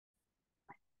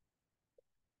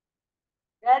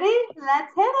Ready?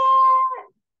 Let's hit it.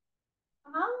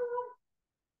 Come on.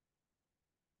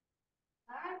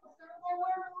 All right, we'll start with our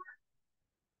warm up.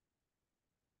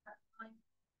 All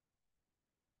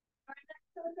right,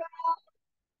 next to the ground.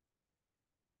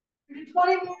 We do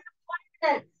 20 more, 20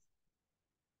 minutes.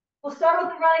 We'll start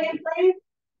with the running in place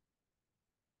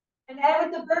and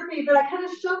end with the burpee, but I kind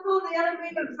of shuffled the other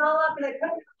way, but it was all up and I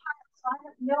couldn't compile, so I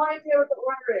have no idea what the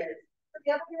order is. So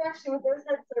the other direction with those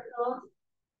head circles.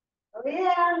 Oh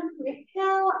yeah, we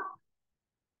count.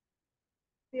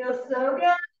 Feels so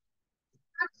good.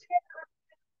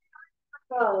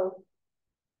 Oh,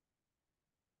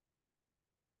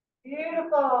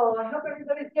 beautiful. I hope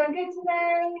everybody's doing good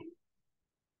today.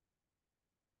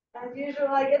 As usual,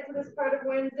 I get to this part of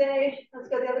Wednesday. Let's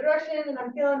go the other direction, and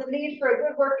I'm feeling the need for a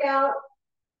good workout.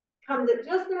 Comes at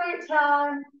just the right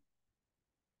time.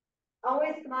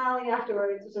 Always smiling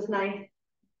afterwards, which is nice.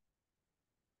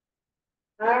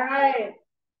 All right,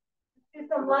 let's do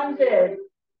some lunges.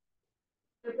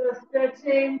 With those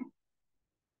stretching,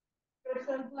 stretch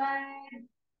those legs.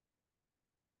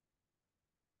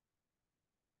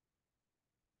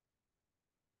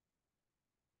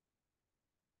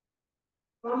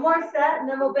 One more set, and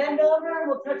then we'll bend over and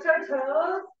we'll touch our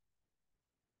toes.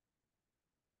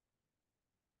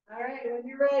 All right, when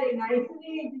you're ready, nice and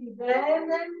easy.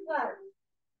 Bend and touch.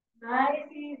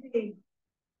 Nice, easy.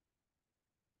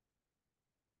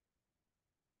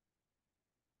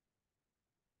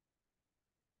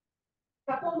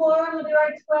 Couple more, and we'll do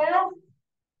our twist.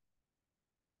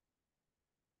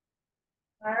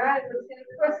 All right, let's get a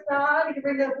twist on. You can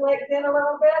bring those legs in a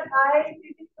little bit. Nice,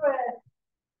 easy twist.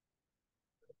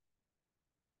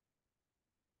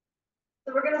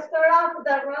 So we're going to start off with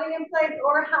that running in place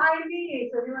or high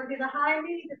knees. So if you want to do the high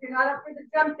knees, if you're not up for the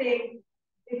jumping,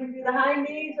 you can do the high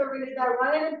knees, or we're going to do that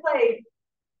running in place.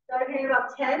 Starting in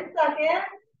about 10 seconds.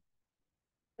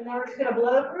 And now we're just going to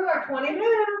blow through our 20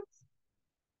 moves.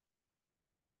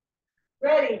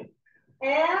 Ready.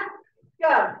 And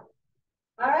go.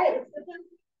 All right, let's get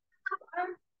this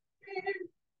arms in.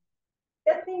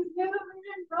 Get things moving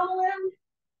and rolling.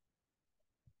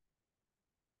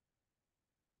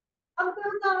 Up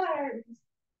those arms.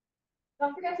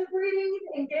 Don't forget to breathe.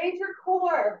 Engage your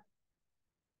core.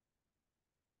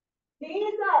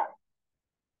 Knees up.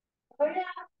 Oh, yeah.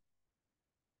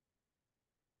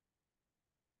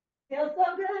 Feels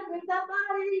so good. Move that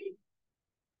body.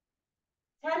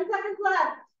 10 seconds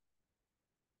left.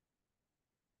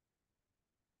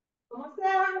 Almost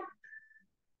there.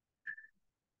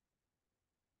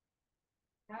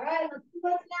 All right, let's see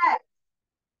what's next.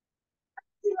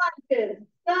 Lunges.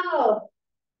 So,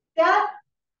 step,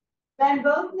 bend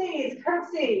both knees,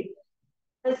 curtsy.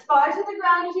 As far to the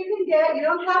ground as you can get. You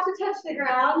don't have to touch the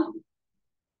ground.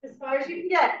 As far as you can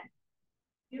get.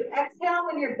 You exhale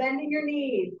when you're bending your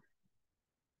knees.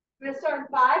 I'm going to start in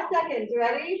 5 seconds.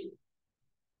 Ready?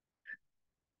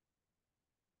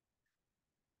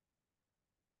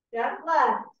 Step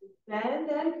left. Bend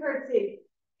and curtsy.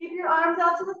 Keep your arms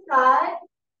out to the side.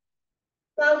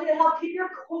 That's going to help keep your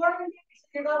core engaged so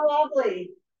you're not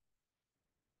wobbly.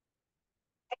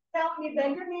 Exhale when you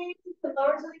bend your knees to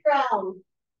lower to the ground.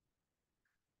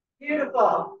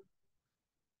 Beautiful.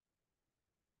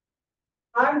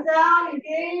 Arms out,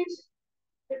 engage.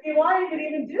 If you want, you can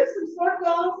even do some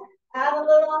circles. Add a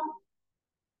little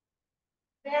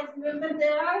dance movement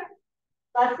there.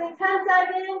 Less than 10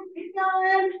 seconds. Keep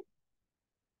going.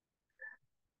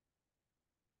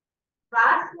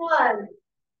 Last one.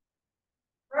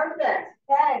 Perfect.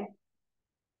 Okay.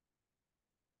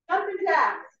 Jumping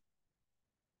jacks.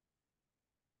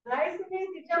 Nice and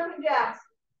easy jumping jacks.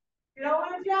 You don't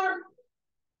want to jump,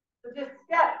 so just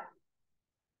step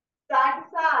side to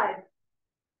side.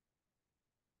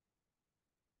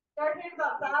 Start in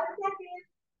about 5 seconds.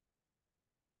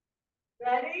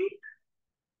 Ready?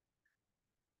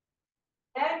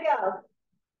 And go.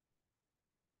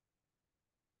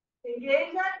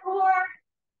 Engage that core.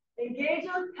 Engage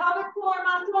those pelvic floor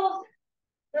muscles.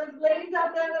 Those ladies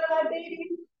out there that have had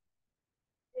babies.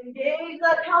 Engage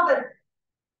that pelvis.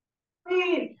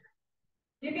 Please.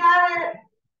 You got it.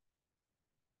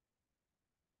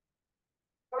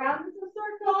 Around in some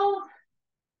circles.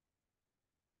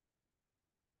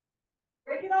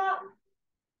 Break it up.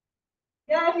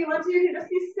 Yeah, if you want to, you just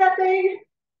keep stepping.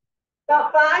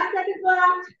 About 5 seconds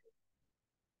left.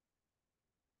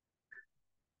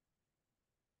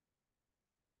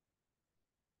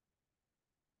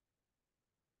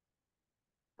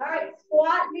 All right,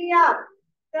 squat knee up.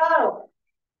 Go.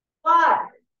 Squat.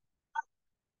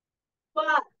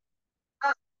 Squat.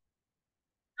 Up.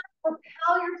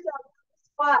 Propel yourself to the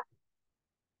squat.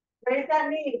 Raise that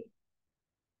knee.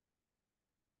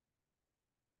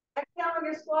 Exhale when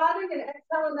you're squatting and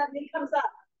exhale when that knee comes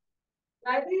up.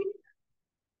 Ready?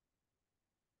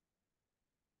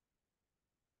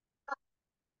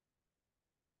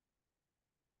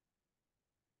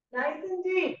 Nice and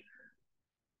deep.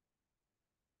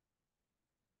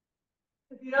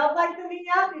 If you don't like the knee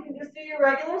up, you can just do your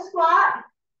regular squat.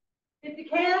 If you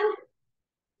can,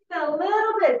 a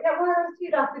little bit. Get one of those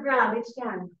feet off the ground each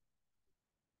time.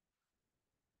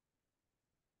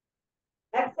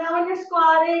 Exhale when you're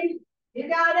squatting. You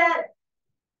got it.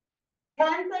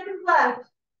 10 seconds left.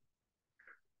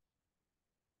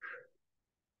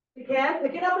 You can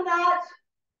pick it up a notch.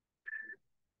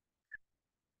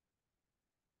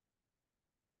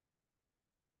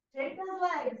 Take those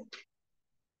legs.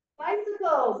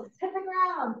 Bicycles to the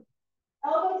ground.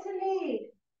 Elbow to knee.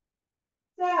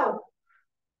 So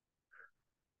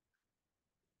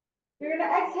you're going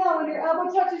to exhale when your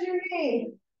elbow touches your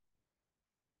knee.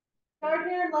 Start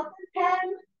here in less than 10.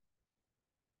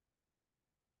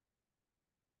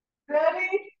 Ready?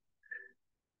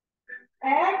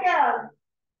 And go.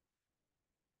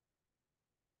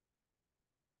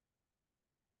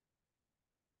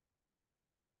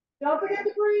 Don't forget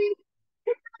to breathe.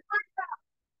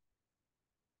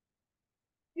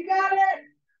 You got it.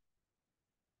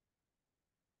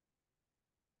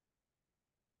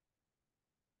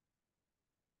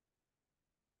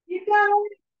 You got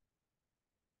it.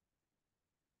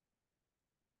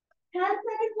 10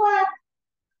 seconds left.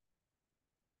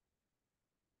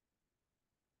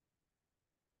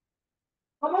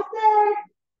 Almost there.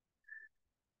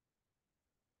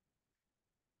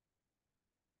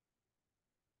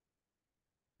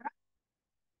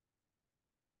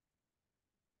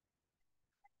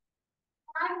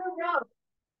 Climb the rope.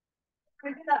 We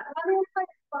do that 1 minute,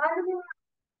 5 minutes.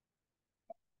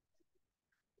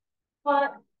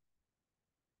 But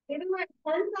give it like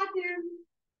 10 seconds.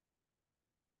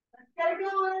 Let's get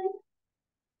it going.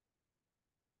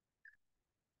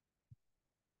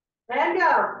 And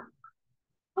go.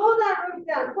 Hold that rope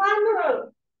down. Climb the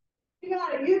rope. You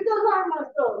got it. Use those arm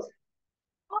muscles.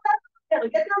 Hold that rope down.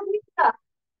 Get those knees up.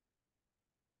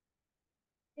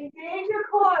 Engage your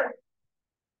core.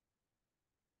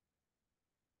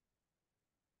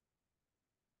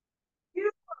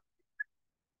 Beautiful.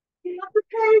 Keep up the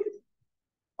pace.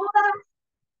 Hold on.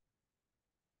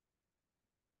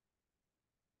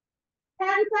 10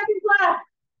 seconds left.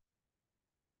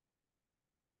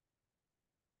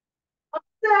 Up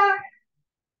there.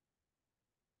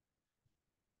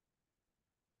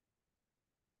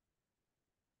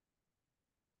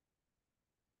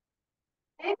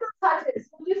 Ankle touches.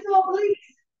 We'll do some obliques.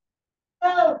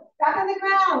 So, back on the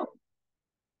ground.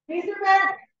 Knees are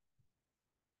bent.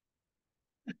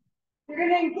 You're going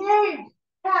to engage.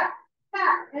 Tap,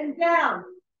 tap, and down.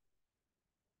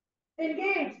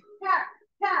 Engage. Tap,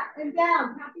 tap, and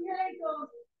down. Tapping your ankles.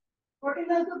 Working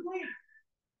those obliques.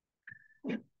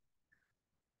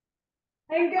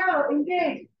 And go.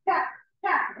 Engage. Tap,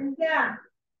 tap, and down.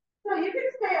 So you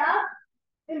can stay up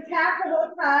and tap the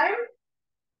whole time.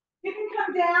 You can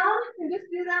come down and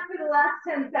just do that for the last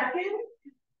 10 seconds.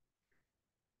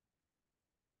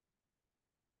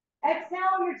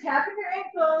 Exhale when you're tapping your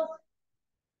ankles.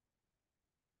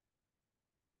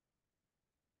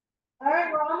 All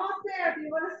right, we're almost there. If you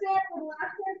want to stay for the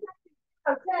last 10 seconds,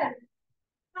 go. 10,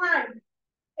 9,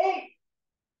 8,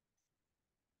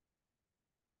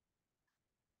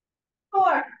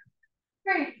 4,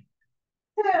 3,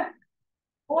 2,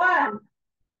 1.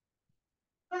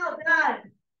 Well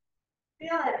done.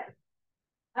 Feel it.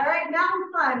 All right, mountain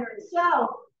climbers. So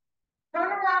turn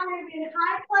around, we're going to be in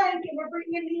high plank and we're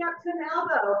bringing your knee up to an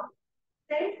elbow.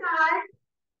 Same side.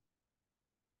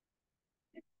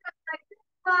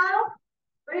 Style,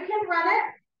 or you can run it.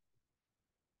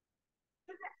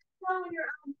 When your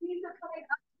knees are coming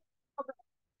up.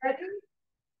 Ready?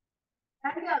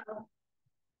 And go.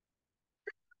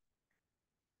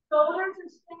 Shoulders are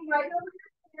staying right over your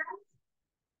hands.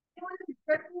 You want to be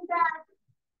drifting back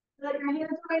so that your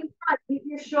hands are in front. Keep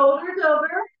your shoulders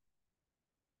over.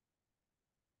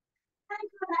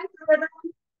 Nice rhythm.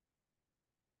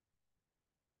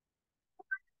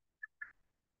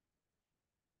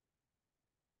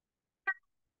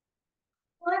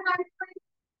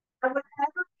 At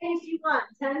whatever pace you want.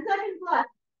 10 seconds left.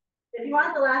 If you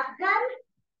want the last 10,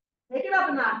 take it up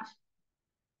a notch.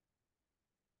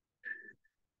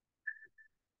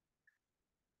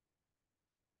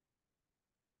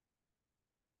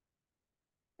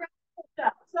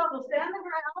 So we'll stay on the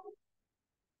ground.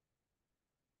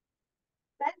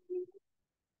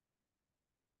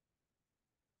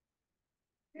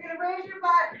 You're going to raise your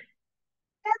butt.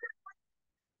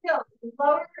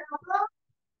 Lower your elbow.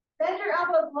 Bend your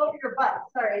elbows, lower your butt.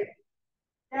 Sorry.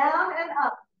 Down and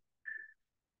up.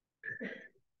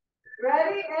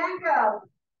 Ready and go.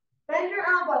 Bend your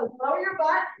elbows, lower your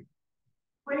butt.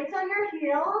 Weights on your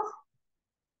heels.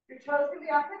 Your toes can be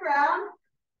off the ground.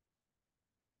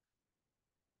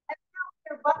 And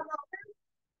your butt lower the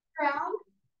ground.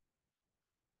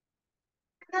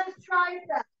 And then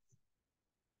triceps.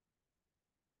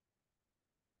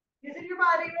 Using your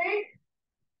body weight.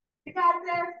 You got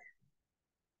this.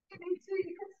 If you need to,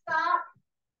 you can stop.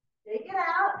 Take it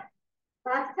out.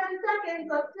 Last 10 seconds.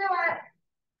 Let's do it.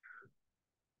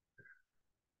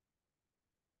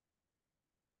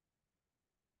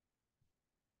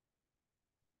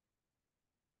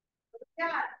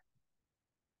 Yeah.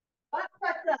 Butt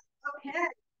press up. Okay.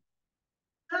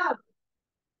 So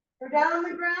we're down on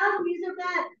the ground. Knees are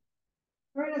bent.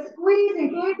 We're going to squeeze,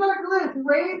 engage our glutes,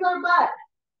 raise our butt.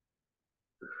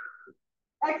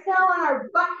 Exhale and our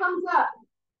butt comes up.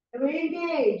 And we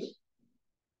engage.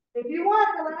 If you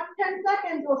want, the last 10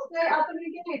 seconds, we'll stay up and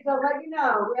engage. I'll let you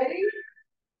know. Ready?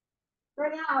 For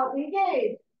now,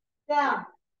 engage. Down.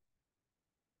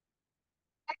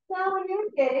 Exhale when you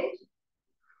engage.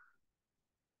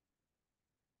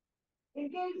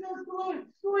 Engage those glutes.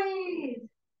 Squeeze.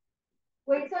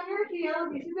 Weights on your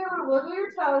heels. You should be able to wiggle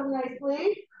your toes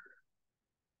nicely.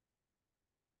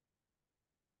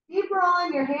 Keep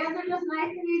rolling. Your hands are just nice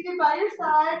and easy by your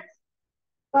sides.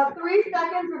 About 3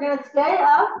 seconds. We're going to stay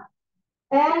up.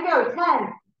 And go.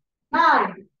 10,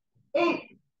 9,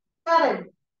 8, 7,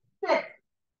 6,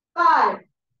 5,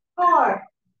 4,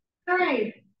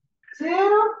 3,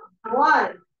 2,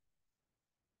 1.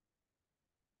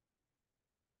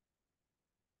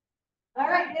 All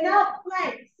right, get out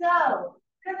plank. So,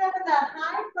 come up in that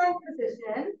high plank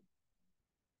position.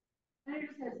 And you're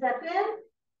just going to step in,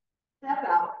 step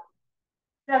out.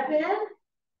 Step in,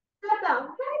 step out. We're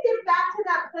going to get back to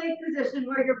that plank position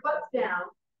where your butt's down.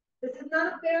 This is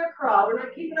not a bear crawl. We're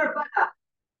not keeping our butt up.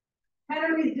 Kind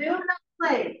of resume that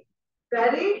plank.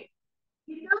 Ready?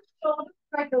 Keep those shoulders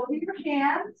right over your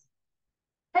hands.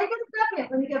 Take a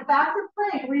second. When you get back to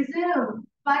plank, resume.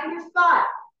 Find your spot.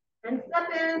 And step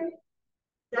in,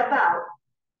 step out.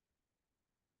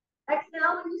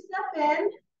 Exhale when you step in.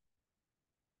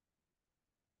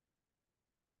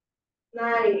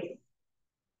 Nice.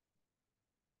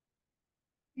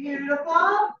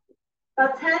 Beautiful.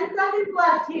 About 10 seconds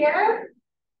left here.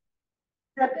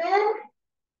 Step in,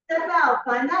 step out.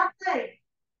 Find that plank.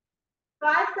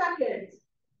 5 seconds.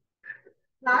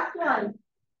 Last one.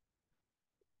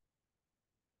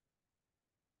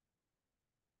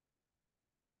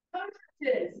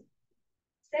 Coaches.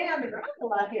 Stay on the ground a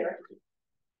lot here.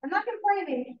 I'm not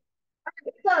complaining.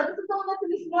 Okay, so this is going up to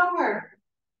the snowboard.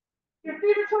 Your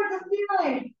feet are towards the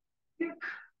ceiling. You're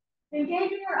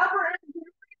engaging your upper end. You're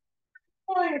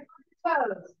pulling your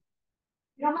toes.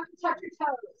 You don't have to touch your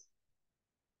toes.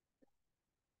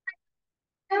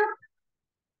 2,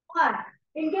 1.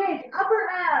 Engage upper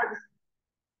abs.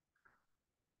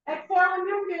 Exhale when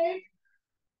you engage.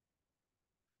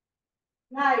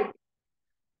 Nice.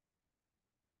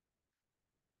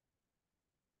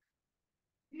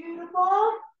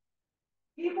 Beautiful.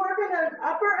 Keep working those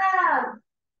upper abs.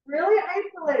 Really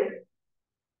isolate.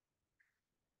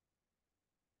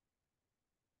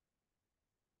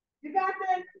 You got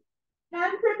this. 10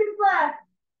 seconds left.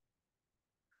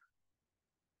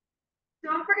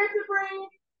 Don't forget to breathe.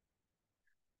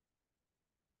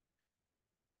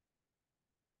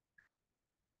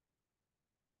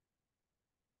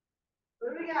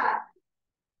 What do we got?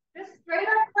 Just straight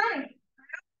up plank.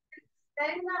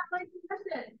 Stay in that plank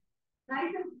position.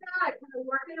 Nice and static. We're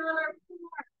working on our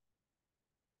core.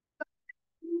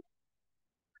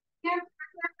 Hands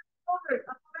back our shoulders,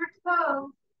 up on our toes.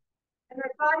 And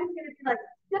our body's going to be like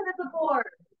stiff as a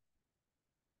board.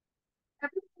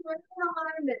 Everything working in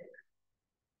alignment.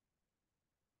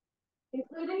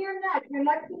 Including your neck. Your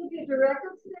neck's going to be a direct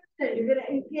extension. You're going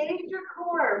to engage your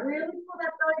core. Really pull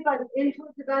that belly button in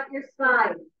towards the back of your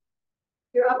spine.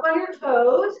 You're up on your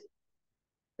toes.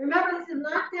 Remember, this is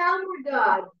not downward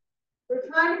dog. We're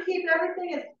trying to keep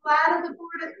everything as flat as the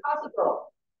board as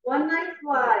possible. One nice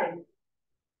line.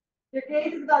 Your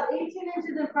gaze is about 18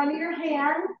 inches in front of your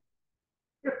hand.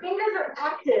 Your fingers are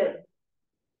active.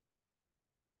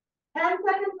 10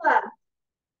 seconds left.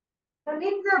 That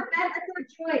means they're bent at their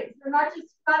joints. They're not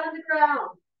just flat on the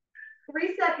ground.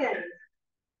 3 seconds.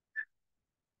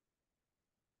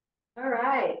 All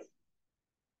right.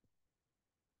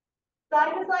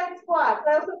 Side to side squats.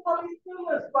 I also call these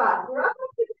sumo squats. We're up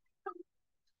to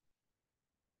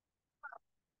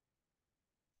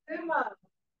sumo.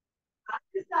 Up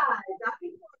to side. Up to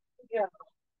go.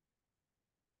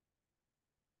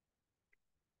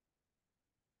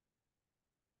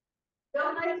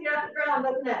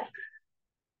 down, doesn't it?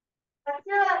 That's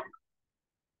it.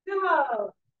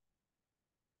 Sumo.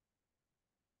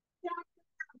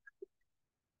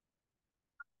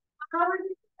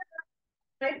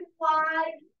 Nice and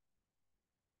wide.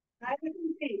 Nice and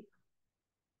deep.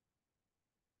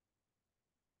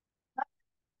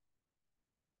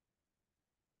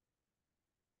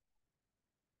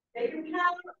 Take your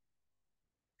count.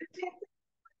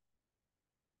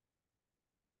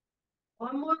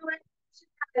 One more leg.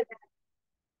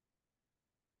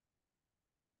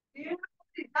 Beautiful.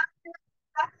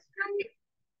 That's straight.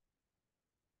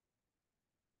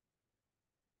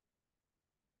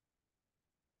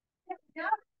 Yeah.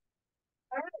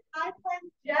 All right. High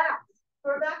plank jacks.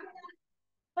 We're back in that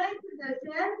plank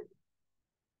position.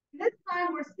 This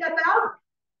time we're step out,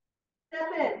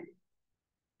 step in.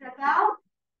 Step out,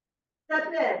 step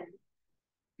in.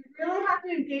 You really have to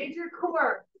engage your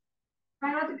core.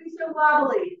 Try not to be so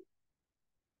wobbly.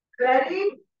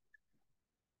 Ready?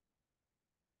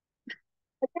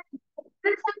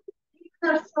 This time, keep the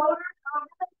shoulders over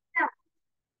the chest.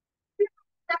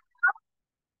 Step out.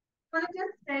 Want to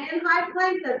just stay in high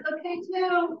plank? That's okay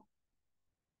too.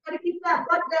 Got to keep that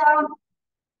butt down.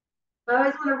 I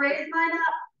always want to raise mine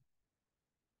up.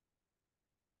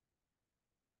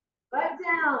 Butt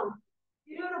down.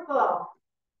 Beautiful.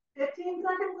 15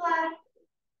 seconds left.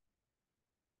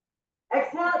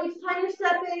 Exhale each time you're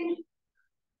stepping.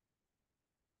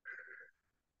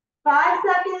 5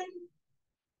 seconds.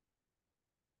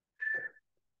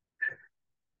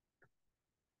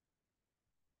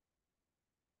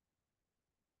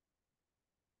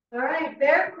 All right,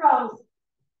 bear crawls,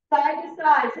 side to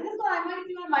side. So this one I might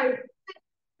do on my,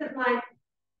 because my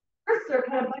wrists are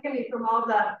kind of bugging me from all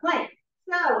the plank.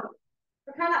 So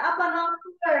we're kind of up on all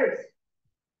fours.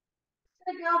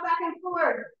 Gonna go back and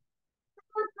forth.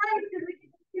 It's nice because we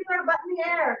can keep our butt in the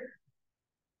air.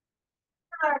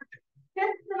 Our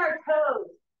fists and our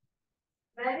toes.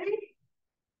 Ready?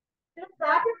 Just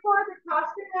back and forth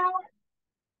across your mat,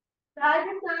 side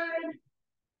to side.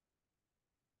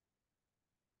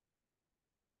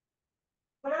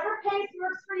 Whatever pace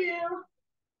works for you.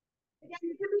 Again,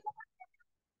 you can be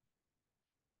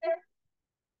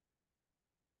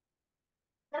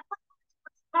that's what's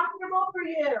comfortable for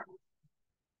you.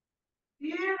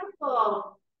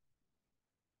 Beautiful.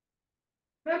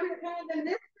 Remember, you're kind of in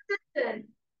this position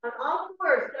on all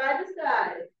fours, side to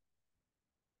side.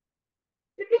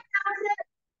 You can pass it.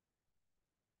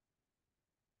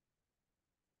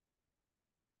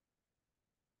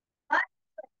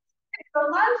 So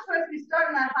lunge twist, we start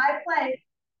in that high plank.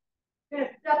 You're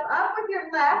gonna step up with your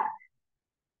left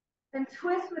and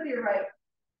twist with your right.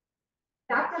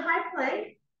 Back to high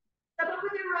plank. Step up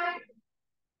with your right,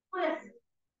 twist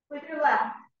with your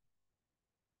left.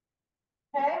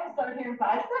 Okay, we'll start here in 5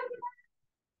 seconds.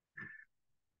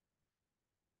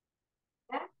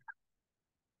 Okay.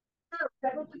 So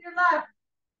step up with your left,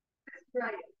 twist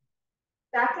right.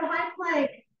 Back to high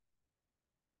plank.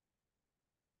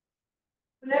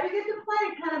 Whenever you get to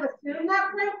plank, kind of assume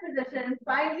that plank position.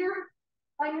 Find your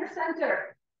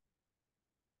center.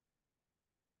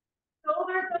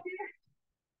 Shoulders up here.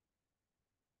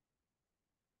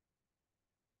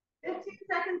 15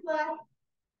 seconds left.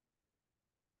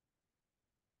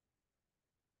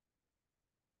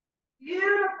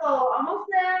 Beautiful. Almost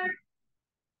there.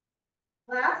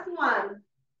 Last one.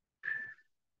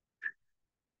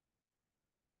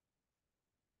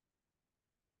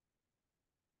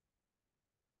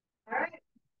 All right.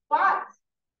 Squats.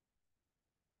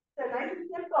 So nice and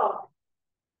simple.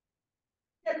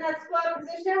 Get in that squat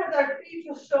position with our feet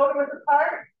just shoulder width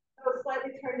apart. So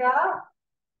slightly turned out.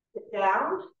 Sit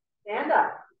down. Stand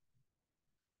up.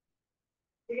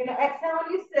 You're going to exhale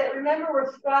when you sit. Remember,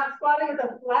 we're squatting with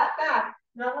a flat back.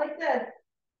 Not like this.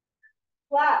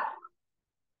 Flat.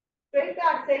 Straight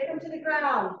back. Sacrum to the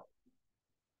ground.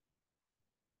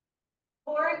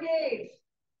 Core engaged.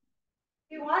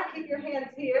 If you want, keep your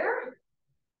hands here.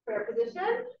 Prayer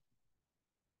position.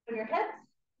 On your hips.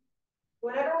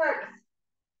 Whatever works.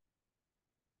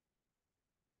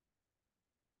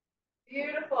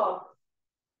 Beautiful.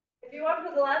 If you want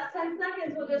for the last 10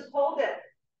 seconds, we'll just hold it.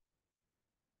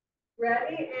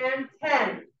 Ready? And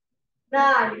 10,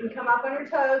 9. You can come up on your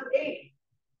toes. 8,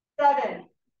 7,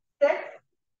 6,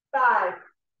 5,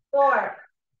 4,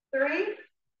 3,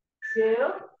 2,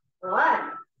 1.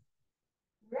 Right,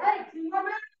 2 more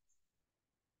minutes.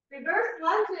 Reverse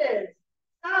lunges.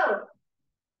 So,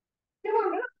 2 more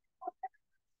minutes.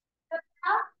 Step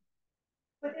out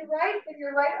with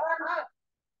your right arm up.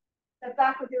 Step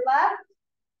back with your left.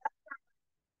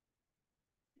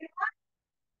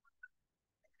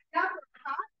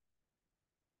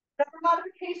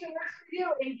 Modification. patient works for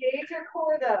you, engage your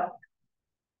core though.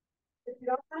 If you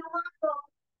don't have a muscle,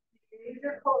 engage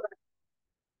your core.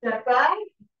 Step back,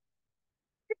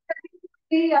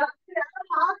 be up to the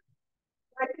top,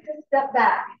 or you just step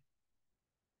back.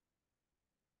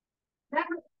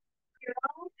 Remember, your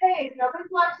own pace,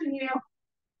 nobody's watching you.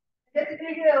 Get to do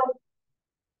you.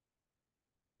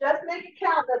 Just make it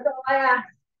count, that's all I ask.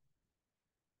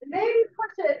 And maybe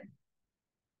push it.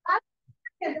 I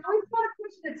always want to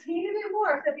push it a teeny bit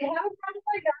more. So if you haven't done it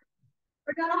like that,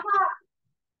 we're gonna hop.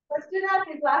 Let's do that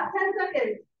these last 10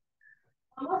 seconds.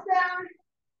 Almost down.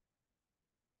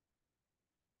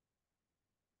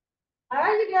 All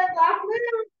right, you guys, last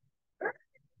minute.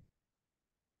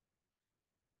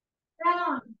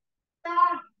 Down,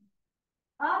 back,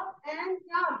 up, and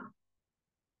jump.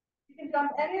 You can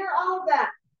jump any or all of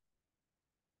that.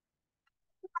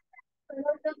 So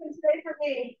no jumping today for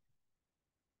me.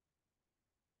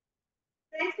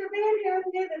 Thanks for being here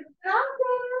with me. This is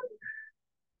awesome.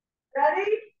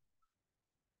 Ready?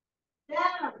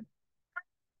 Down,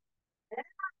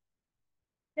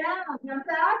 down, jump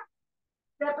back,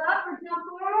 step up or jump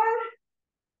forward,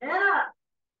 and up.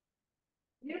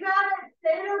 You got it.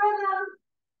 Stay in a rhythm.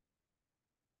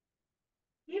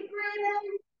 Keep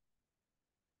breathing.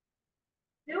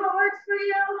 Do what works for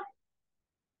you.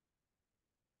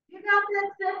 You got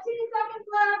this. 15 seconds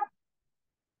left.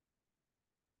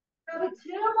 Probably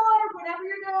 2 more, whatever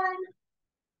you're doing.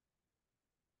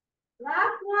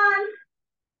 Last one.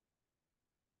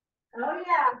 Oh,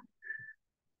 yeah.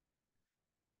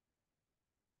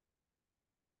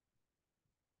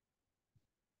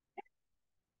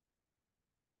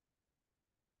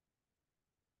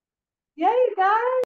 Yeah, you guys.